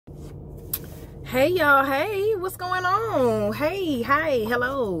Hey y'all, hey, what's going on? Hey, hi,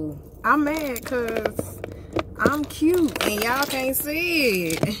 hello. I'm mad because I'm cute and y'all can't see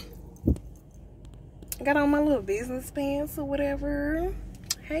it. I got on my little business pants or whatever.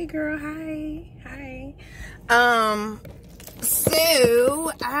 Hey girl, hi.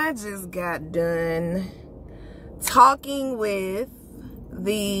 So I just got done talking with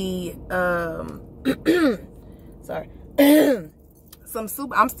the sorry. I'm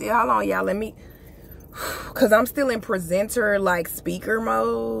still, hold on y'all, let me, because I'm still in presenter like speaker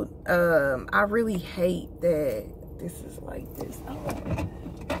mode. I really hate that this is like this.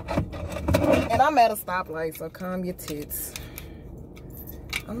 And I'm at a stoplight, so calm your tits.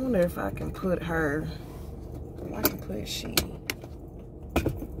 I wonder if I can put her, I can put she. I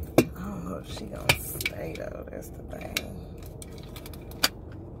don't know if she gonna stay though, that's the thing.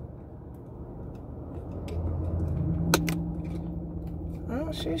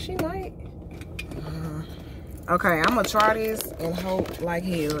 Oh shit, she might. Okay, I'm gonna try this and hope like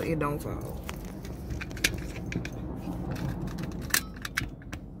hell it don't fall.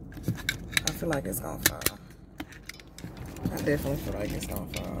 I feel like it's gonna fall. I definitely feel like it's gonna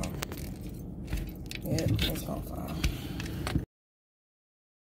fall. Yep, it's gonna fall.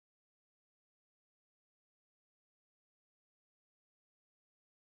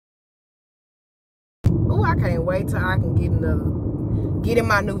 Oh, I can't wait till I can get in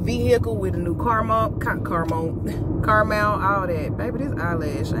my new vehicle with a new car mount, all that. Baby, this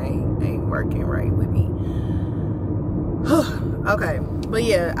eyelash ain't working right with me. Okay, but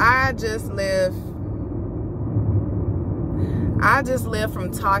yeah, I just left from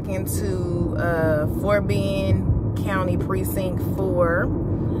talking to Fort Bend County Precinct 4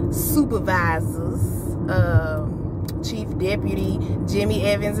 supervisors. Chief Deputy Jimmy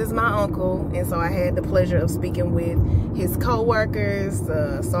Evans is my uncle, and so I had the pleasure of speaking with his co-workers,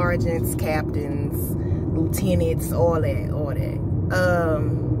 sergeants, captains, lieutenants, all that.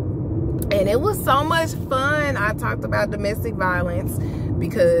 And it was so much fun. I talked about domestic violence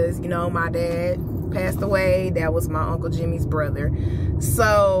because, you know, my dad passed away. That was my Uncle Jimmy's brother.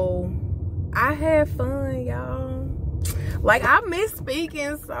 So I had fun, y'all. Like, I miss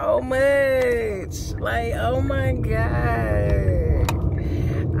speaking so much. Like, oh my God.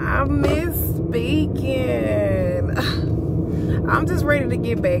 I miss speaking. I'm just ready to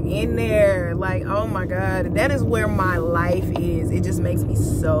get back in there. Like, oh my God. That is where my life is. It just makes me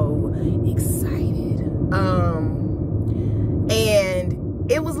so excited.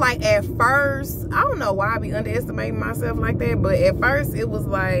 And it was like, at first, I don't know why I be underestimating myself like that, but at first it was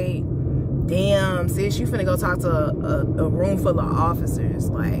like, damn, sis, you finna go talk to a room full of officers,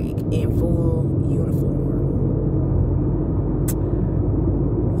 like, in full uniform.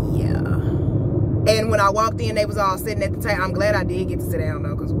 Yeah. And when I walked in, they was all sitting at the table. I'm glad I did get to sit down,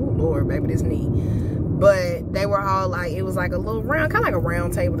 though, because, ooh, Lord, baby, this knee. But they were all, like, it was like a little round, kind of like a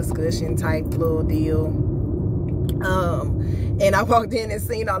round table discussion type little deal. And I walked in and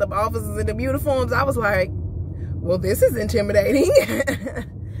seen all the officers in the uniforms. I was like, well, this is intimidating.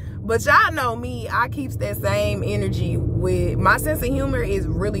 But y'all know me, I keeps that same energy. With my sense of humor is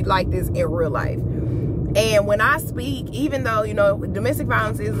really like this in real life. And when I speak, even though, you know, domestic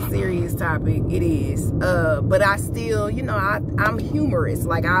violence is a serious topic, it is. But I still, you know, I'm humorous.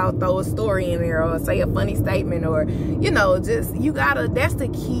 Like, I'll throw a story in there or say a funny statement, or, you know, just, you gotta, that's the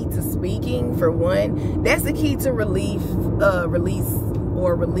key to speaking, for one. That's the key to relieve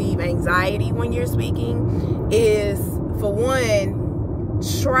anxiety when you're speaking, is, for one,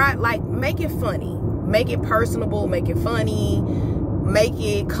 try, like, make it funny, make it personable, make it funny, make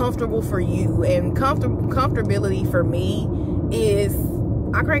it comfortable for you. And comfortability for me is,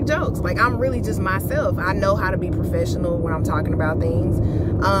 I crack jokes. Like, I'm really just myself. I know how to be professional when I'm talking about things.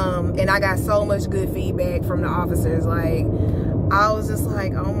 And I got so much good feedback from the officers. Like, I was just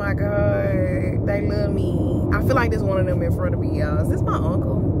like, oh my God, they love me. I feel like there's one of them in front of me, y'all. Is this my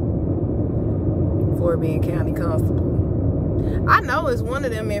uncle? Fort Bend County Constable. I know it's one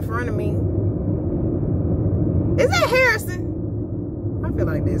of them in front of me. Is that Harrison? I feel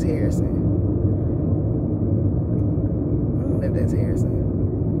like that's Harrison. I don't know if that's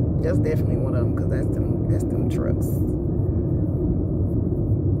Harrison. That's definitely one of them, because that's them trucks.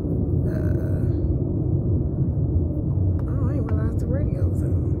 Oh, I didn't realize the radio was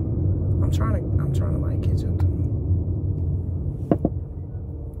on. I'm trying to like catch up to him.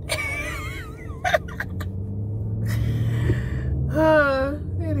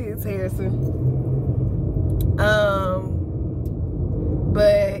 It is Harrison.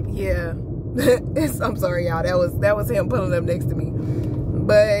 But yeah, I'm sorry, y'all. That was him pulling up next to me.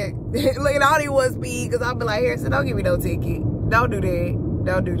 But look at all he was speed, because I'll be like, Harrison, don't give me no ticket. Don't do that.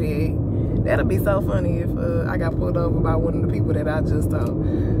 Don't do that. That'll be so funny if I got pulled over by one of the people that I just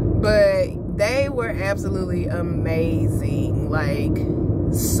told. But they were absolutely amazing. Like,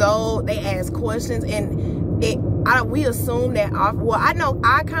 so they asked questions, and we assumed that,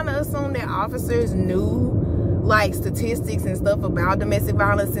 I kind of assumed that officers knew like statistics and stuff about domestic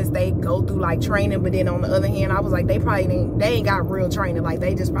violence since they go through like training. But then on the other hand, I was like, they ain't got real training. Like,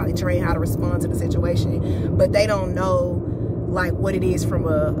 they just probably train how to respond to the situation, but they don't know like what it is from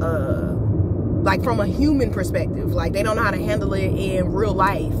from a human perspective. Like, they don't know how to handle it in real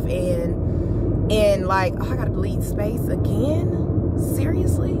life. And like, oh, I gotta delete space again,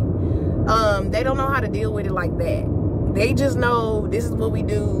 seriously. They don't know how to deal with it like that. They just know this is what we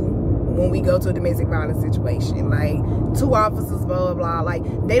do when we go to a domestic violence situation. Like, 2 officers, blah, blah, blah. Like,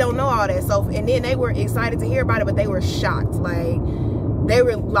 they don't know all that. So, and then they were excited to hear about it, but they were shocked. Like, they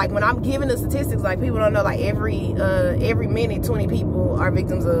were like, when I'm giving the statistics, like, people don't know, like, every minute 20 people are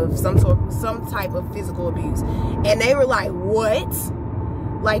victims of some type of physical abuse. And they were like, what?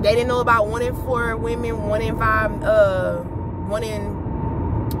 Like, they didn't know about 1 in 4 women, 1 in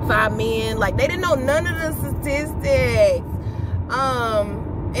 5 men. Like, they didn't know none of the statistics.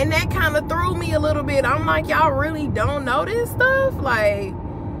 And that kind of threw me a little bit. I'm like, y'all really don't know this stuff? Like,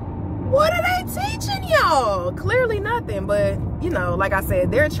 what are they teaching y'all? Clearly nothing. But, you know, like I said,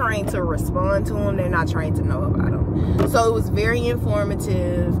 they're trained to respond to them. They're not trained to know about them. So it was very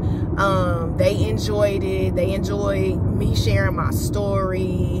informative. They enjoyed it. They enjoyed me sharing my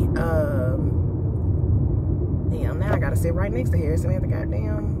story. Damn, now I gotta sit right next to Harrison. Man, the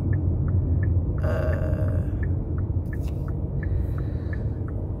goddamn.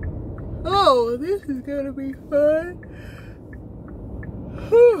 Oh, this is gonna be fun.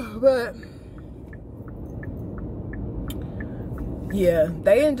 But yeah,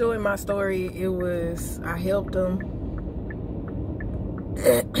 they enjoyed my story. I helped them.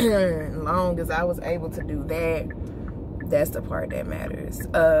 As long as I was able to do that, that's the part that matters.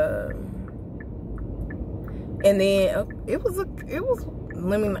 And then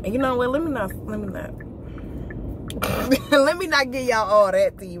let me not give y'all all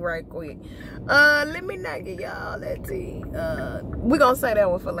that tea right quick. Let me not give y'all all that tea. We're gonna say that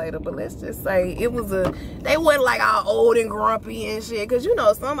one for later, but let's just say they wasn't like all old and grumpy and shit, because you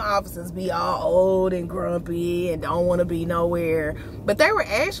know some officers be all old and grumpy and don't want to be nowhere, but they were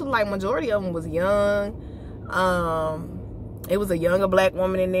actually, like, majority of them was young. It was a younger black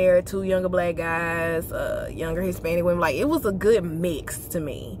woman in there, 2 younger black guys, younger Hispanic women. Like, it was a good mix to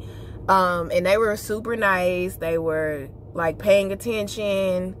me. And they were super nice. They were like paying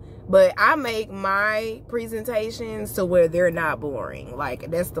attention, but I make my presentations to where they're not boring.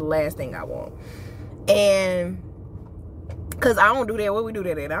 Like, that's the last thing I want. And because I don't do that. What we do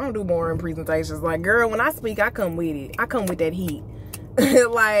that at? I don't do boring presentations. Like, girl, when I speak, I come with it. I come with that heat.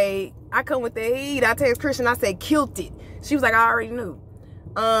 Like, I come with that heat. I text Christian, I said, killed it. She was like, I already knew.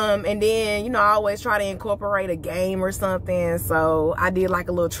 And then, you know, I always try to incorporate a game or something. So I did like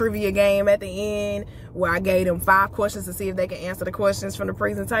a little trivia game at the end where I gave them 5 questions to see if they can answer the questions from the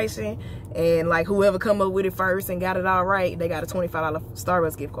presentation. And like, whoever come up with it first and got it all right, they got a $25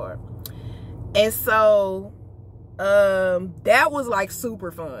 Starbucks gift card. And so that was like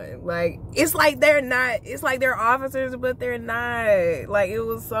super fun. Like, it's like they're officers, but they're not. Like, it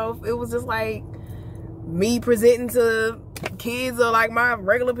was just like me presenting to kids or like my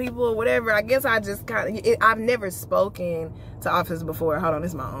regular people or whatever. I guess I just I've never spoken to officers before. Hold on,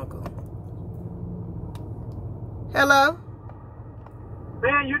 this is my uncle. Hello?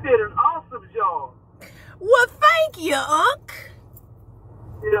 Man, you did an awesome job. Well, thank you, Unc.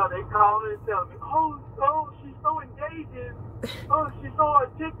 You know, they call me and tell me, oh, she's so engaging. Oh, she's so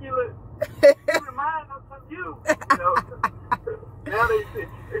articulate. She reminds us of you. You know? Now they say,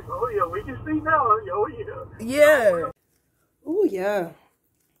 oh yeah, we can see now. Oh yeah. Yeah. Oh yeah.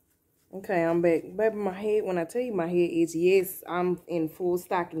 Okay, I'm back. Baby, my head, when I tell you my head is, yes, I'm in full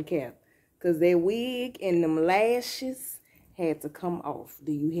stocking cap. Because that wig and them lashes had to come off.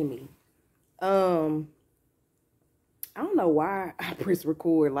 Do you hear me? I don't know why I press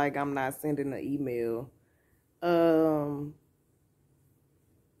record like I'm not sending an email.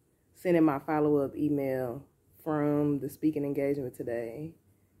 Sending my follow-up email from the speaking engagement today.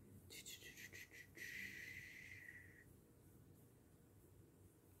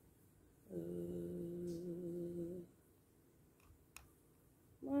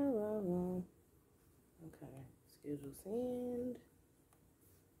 Okay, schedule send.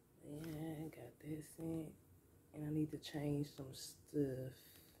 And got this sent. And I need to change some stuff.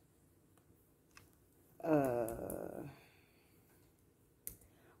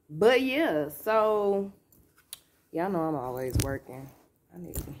 But yeah, so y'all know I'm always working. I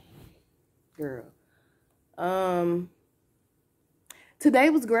need to girl. Today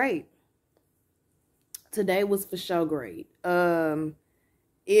was great. Today was for sure great.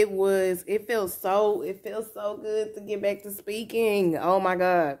 It feels so good to get back to speaking. Oh my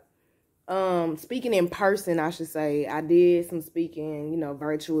God. Speaking in person, I should say. I did some speaking,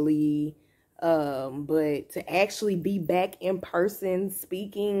 virtually. But to actually be back in person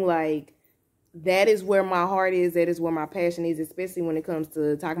speaking, like, that is where my heart is. That is where my passion is, especially when it comes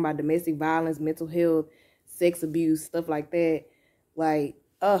to talking about domestic violence, mental health, sex abuse, stuff like that. Like,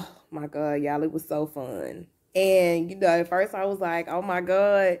 oh my God, y'all, it was so fun. And, at first I was like, oh my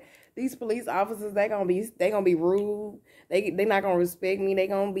God, these police officers, they gonna be rude. They not gonna respect me. They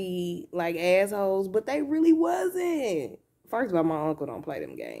gonna be like assholes, but they really wasn't. First of all, my uncle don't play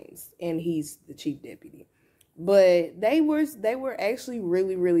them games, and he's the chief deputy. But they were actually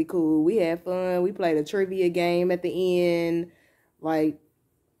really, really cool. We had fun. We played a trivia game at the end. Like,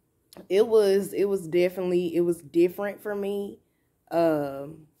 it was different for me. Let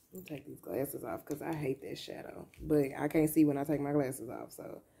me take these glasses off because I hate that shadow. But I can't see when I take my glasses off.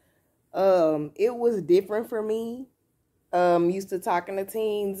 So, it was different for me. Used to talking to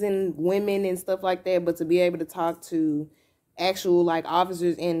teens and women and stuff like that. But to be able to talk to actual, like,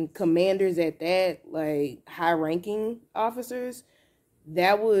 officers and commanders at that, like, high-ranking officers,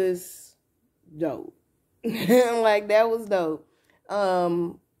 that was dope. Like, that was dope.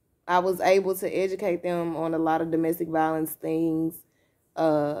 I was able to educate them on a lot of domestic violence things,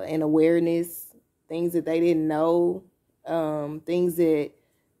 and awareness, things that they didn't know, things that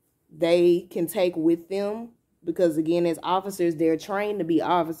they can take with them, because again, as officers, they're trained to be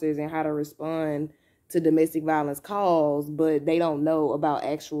officers and how to respond to domestic violence calls, but they don't know about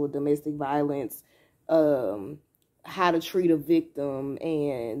actual domestic violence, how to treat a victim,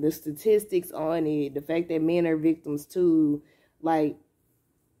 and the statistics on it, the fact that men are victims too, like,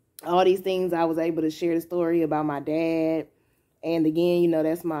 all these things. I was able to share the story about my dad. And again,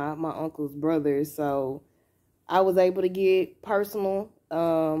 that's my uncle's brother. So I was able to get personal.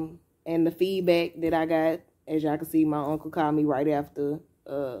 And the feedback that I got, as y'all can see, my uncle called me right after.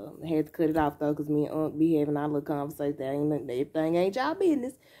 I had to cut it off though, because me and Unc be having our little conversation. Everything ain't y'all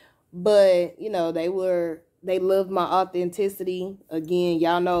business. But, they loved my authenticity. Again,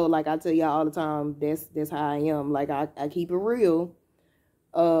 y'all know, like I tell y'all all the time, that's how I am. Like, I keep it real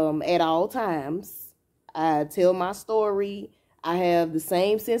at all times. I tell my story. I have the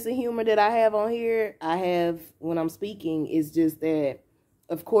same sense of humor that I have on here. I have when I'm speaking. It's just that,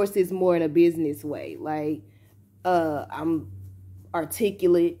 of course, it's more in a business way. Like, I'm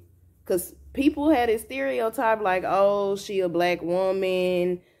articulate, because people had a stereotype like, oh, she a black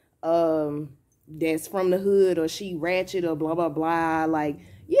woman, that's from the hood, or she ratchet, or blah blah blah. Like,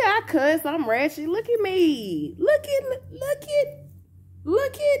 yeah, I cuss, I'm ratchet. Look at me. Look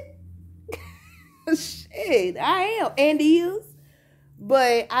at shit, I am and is.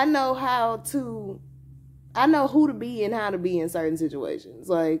 But I know who to be and how to be in certain situations.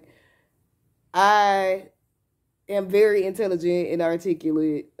 Like, I am very intelligent and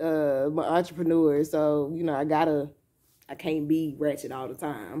articulate, I'm an entrepreneur, so I can't be ratchet all the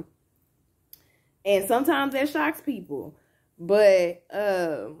time. And sometimes that shocks people. But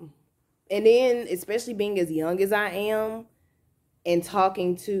and then, especially being as young as I am and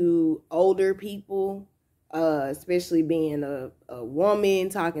talking to older people, especially being a woman,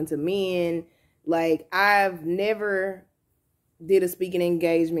 talking to men, like, I've never did a speaking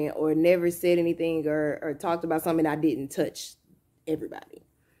engagement or never said anything or talked about something I didn't touch everybody.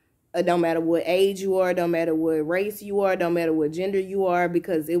 Don't matter what age you are, don't matter what race you are, don't matter what gender you are,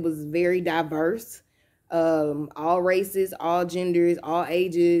 because it was very diverse. All races, all genders, all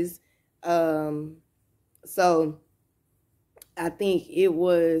ages. So I think it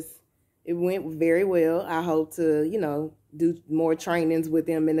went very well. I hope to, do more trainings with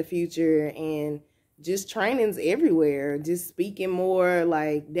them in the future, and just trainings everywhere, just speaking more.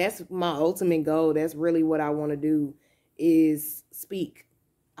 Like, that's my ultimate goal. That's really what I want to do, is speak.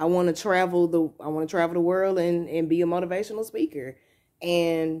 I want to travel the world and be a motivational speaker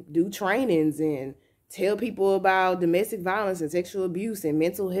and do trainings and tell people about domestic violence and sexual abuse and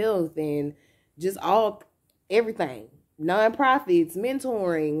mental health and just everything. Nonprofits,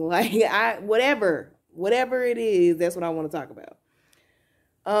 mentoring, like, whatever it is, that's what I want to talk about.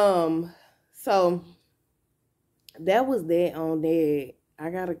 So that was that on that. I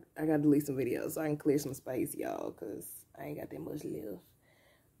gotta delete some videos so I can clear some space, y'all, because I ain't got that much left.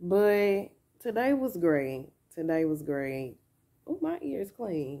 But today was great. Oh, my ear's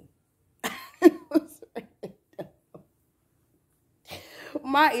clean.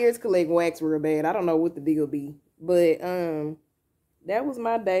 My ears collect wax real bad. I don't know what the deal be. But that was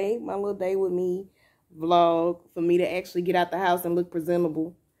my day, my little day with me vlog, for me to actually get out the house and look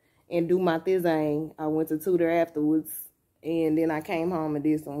presentable and do my thing. I went to tutor afterwards, and then I came home and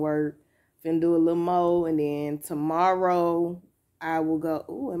did some work. Finna do a little more, and then tomorrow I will go.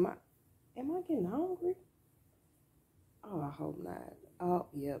 Ooh, am I getting hungry? Oh, I hope not. Oh,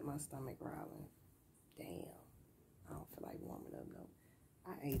 yep, my stomach growling. Damn. I don't feel like warming up, though.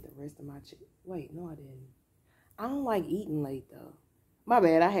 I ate the rest of my chicken. Wait, no, I didn't. I don't like eating late, though. My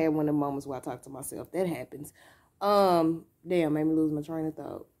bad. I had one of the moments where I talk to myself. That happens. Damn, made me lose my train of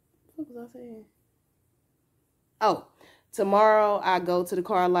thought. What was I saying? Oh, tomorrow I go to the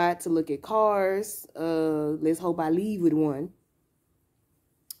car lot to look at cars. Let's hope I leave with one.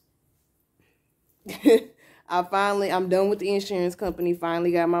 I'm done with the insurance company.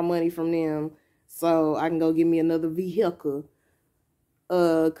 Finally got my money from them, so I can go get me another vehicle.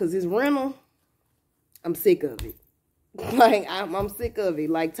 Cause this rental, I'm sick of it. Like I'm sick of it.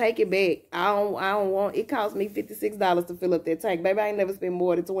 Like, take it back. I don't want. It cost me $56 to fill up that tank, baby. I ain't never spent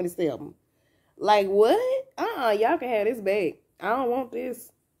more than $27. Like, what? Y'all can have this back. I don't want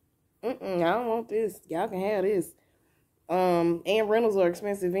this. I don't want this. Y'all can have this. And rentals are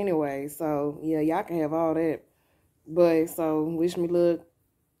expensive anyway, so yeah, y'all can have all that. But so wish me luck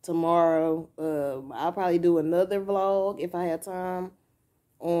tomorrow. I'll probably do another vlog if I have time.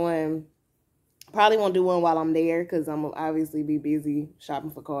 Probably won't do one while I'm there because I'm obviously be busy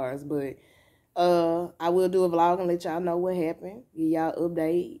shopping for cars. But I will do a vlog and let y'all know what happened. Give y'all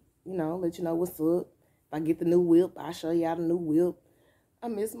update. You know, let you know what's up. If I get the new whip, I'll show y'all the new whip. I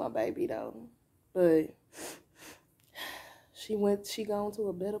miss my baby though, but she gone to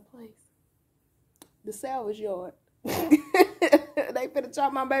a better place. The salvage yard. They finna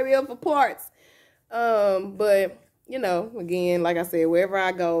chop my baby up for parts. But you know, again, like I said, wherever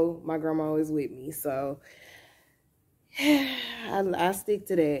I go, my grandma is with me. So I stick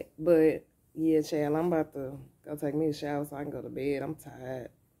to that. But yeah, child, I'm about to go take me a shower so I can go to bed. I'm tired.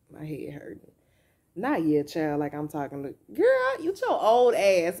 My head hurting. Not yet, child. Like I'm talking to girl, you your old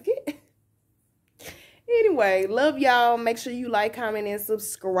ass. Anyway, love y'all. Make sure you like, comment, and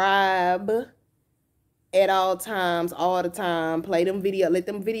subscribe at all times, all the time. Play them videos. Let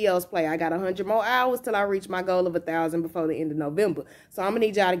them videos play. I got 100 more hours till I reach my goal of 1,000 before the end of November. So I'm gonna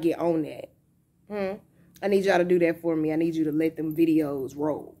need y'all to get on that. I need y'all to do that for me. I need you to let them videos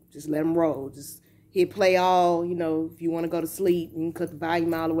roll. Just let them roll. Just hit play all. You know, if you want to go to sleep, you can cut the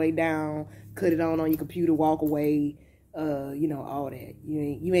volume all the way down. Cut it on your computer. Walk away. You know, all that.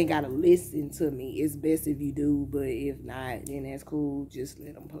 You ain't gotta listen to me. It's best if you do, but if not, then that's cool. Just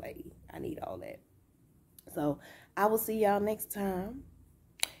let them play. I need all that. So I will see y'all next time.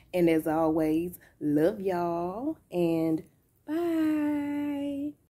 And as always, love y'all and bye.